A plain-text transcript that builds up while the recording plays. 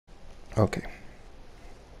Okay.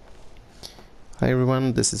 Hi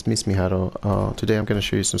everyone, this is Miss Miharu. Today I'm going to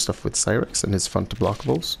show you some stuff with Cyrax and his fun to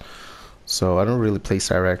blockables. So I don't really play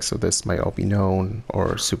Cyrax, so this might all be known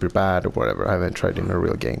or super bad or whatever. I haven't tried it in a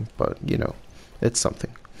real game, but you know, it's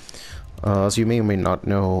something. As you may or may not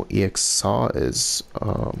know, EX Saw is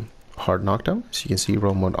hard knockdown. So you can see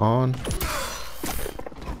roll mode on,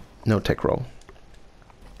 no tech roll.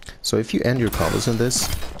 So if you end your combos in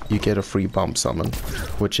this, you get a free bomb summon,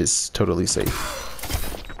 which is totally safe.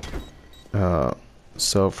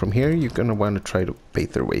 So from here you're gonna want to try to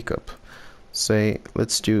bait their wake up. Say,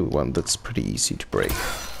 let's do one that's pretty easy to break,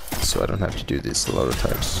 so I don't have to do this a lot of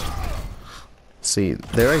times. See,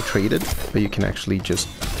 there I traded, but you can actually just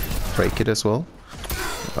break it as well.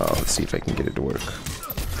 Let's see if I can get it to work.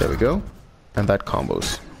 There we go, and that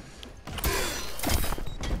combos.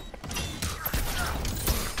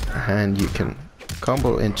 And you can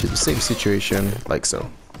combo into the same situation like so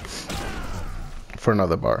for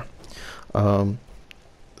another bar.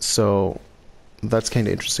 So that's kind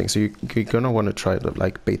of interesting. So you're gonna want to try to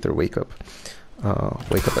like bait their wake up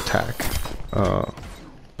attack.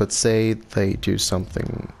 But say they do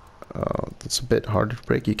something that's a bit harder to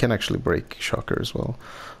break. You can actually break Shocker as well.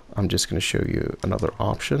 I'm just gonna show you another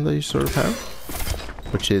option that you sort of have,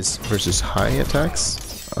 which is versus high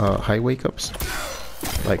attacks, high wake ups,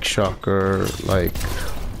 like Shocker, like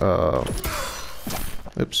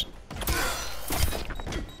oops.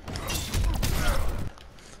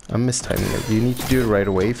 I'm mistiming it. You need to do it right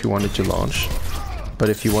away if you want it to launch, but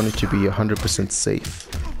if you want it to be 100%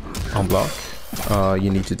 safe on block, you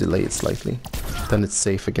need to delay it slightly. Then it's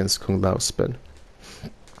safe against Kung Lao's spin.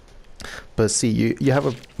 But see, you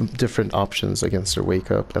have different options against their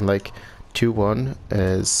wake up, and like 2-1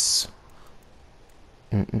 is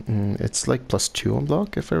it's like +2 on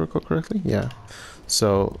block if I recall correctly. Yeah.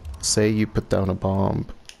 So say you put down a bomb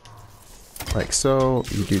like so,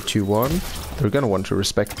 you do 2-1, they're gonna want to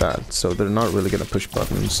respect that, so they're not really gonna push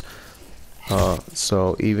buttons.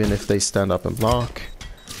 So even if they stand up and block,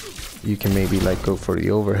 you can maybe like go for the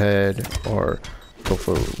overhead or go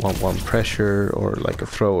for 1-1 pressure or like a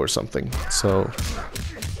throw or something. So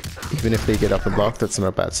even if they get up and block, that's not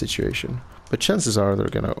a bad situation. But chances are they're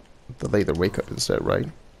gonna delay their wake up instead, right?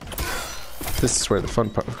 This is where the fun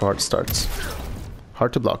part starts.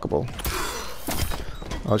 Hard to blockable.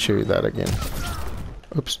 I'll show you that again.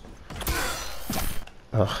 Oops.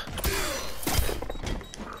 Ugh.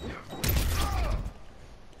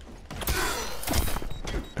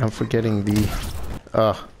 I'm forgetting the...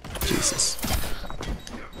 Jesus.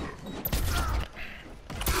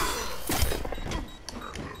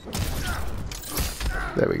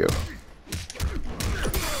 There we go.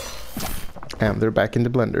 And they're back in the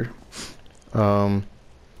blender.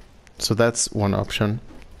 So that's one option.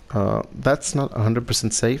 That's not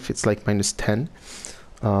 100% safe. It's like -10.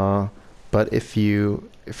 But if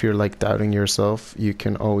you're like doubting yourself, you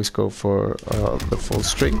can always go for the full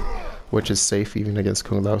string, which is safe even against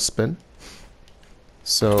Kung Lao's spin.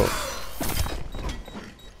 So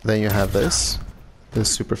then you have this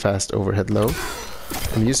super fast overhead low.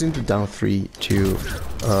 I'm using the down 3 to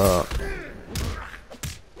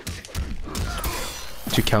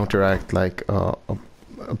counteract like a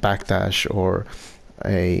backdash or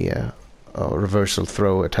a reversal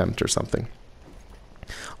throw attempt or something.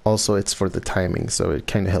 Also, it's for the timing, so it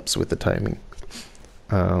kind of helps with the timing,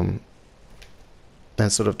 and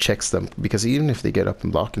sort of checks them, because even if they get up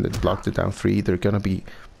and block the down 3, they're gonna be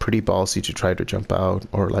pretty ballsy to try to jump out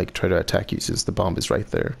or like try to attack you since the bomb is right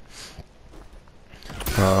there.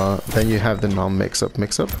 Then you have the non-mix-up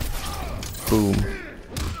mix-up. Boom.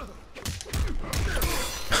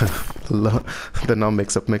 The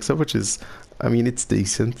non-mix-up mix-up, which is, I mean, it's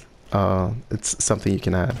decent. It's something you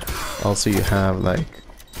can add. Also, you have like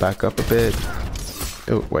back up a bit.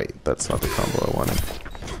 Oh wait, that's not the combo I wanted.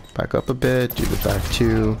 Back up a bit, do the back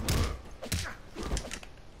 2,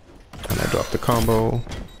 and I drop the combo.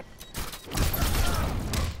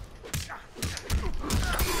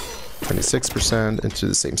 26% into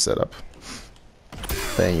the same setup.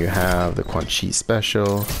 Then you have the Quan Chi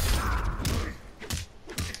special.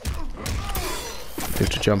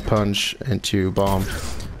 Neutral jump punch into bomb.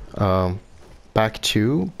 Back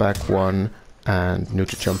 2, back 1, and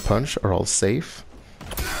neutral jump punch are all safe.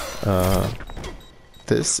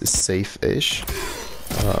 This is safe-ish.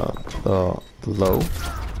 The low,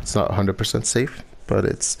 it's not 100% safe, but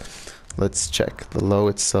it's, let's check. The low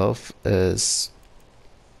itself is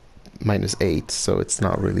 -8, so it's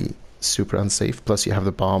not really super unsafe. Plus you have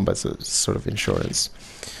the bomb as a sort of insurance.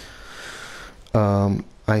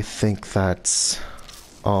 I think that's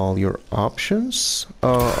all your options.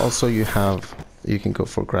 Also you have you can go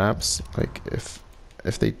for grabs. Like if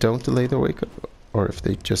they don't delay their wake up, or if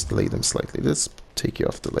they just delay them slightly, let's take you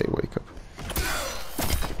off delay wake up.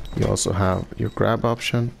 You also have your grab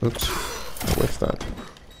option. Oops, I whiffed that.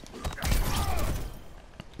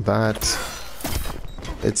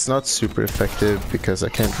 It's not super effective because I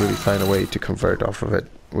can't really find a way to convert off of it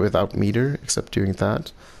without meter except doing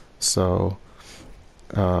that. So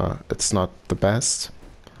it's not the best.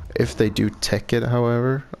 If they do tech it,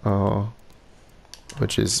 however,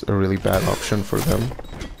 which is a really bad option for them,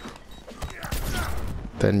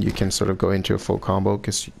 then you can sort of go into a full combo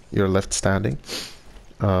because you're left standing.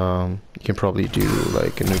 You can probably do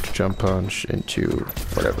like a neutral jump punch into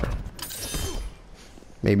whatever.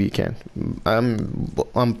 Maybe you can.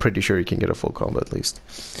 I'm pretty sure you can get a full combo at least.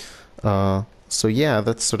 So yeah,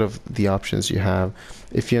 that's sort of the options you have.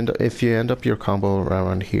 If you end up your combo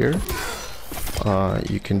around here,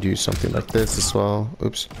 you can do something like this as well.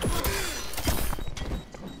 Oops.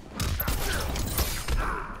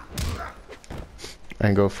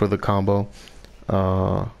 And go for the combo.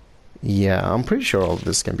 Yeah, I'm pretty sure all of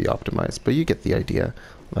this can be optimized, but you get the idea.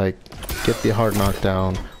 Like, get the hard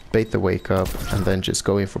knockdown, bait the wake up, and then just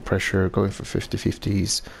going for pressure, going for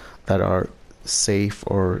 50-50s that are safe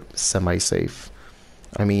or semi-safe.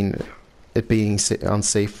 I mean, it being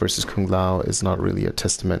unsafe versus Kung Lao is not really a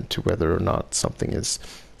testament to whether or not something is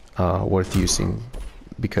worth using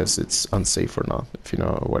because it's unsafe or not, if you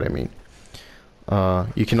know what I mean.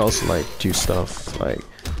 You can also like do stuff like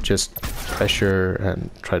just pressure and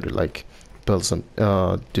try to like build some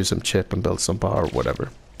do some chip and build some bar or whatever.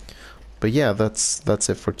 But yeah, that's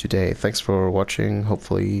it for today. Thanks for watching.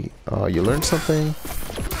 Hopefully you learned something.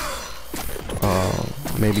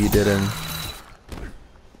 Maybe you didn't.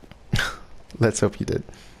 Let's hope you did.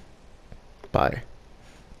 Bye.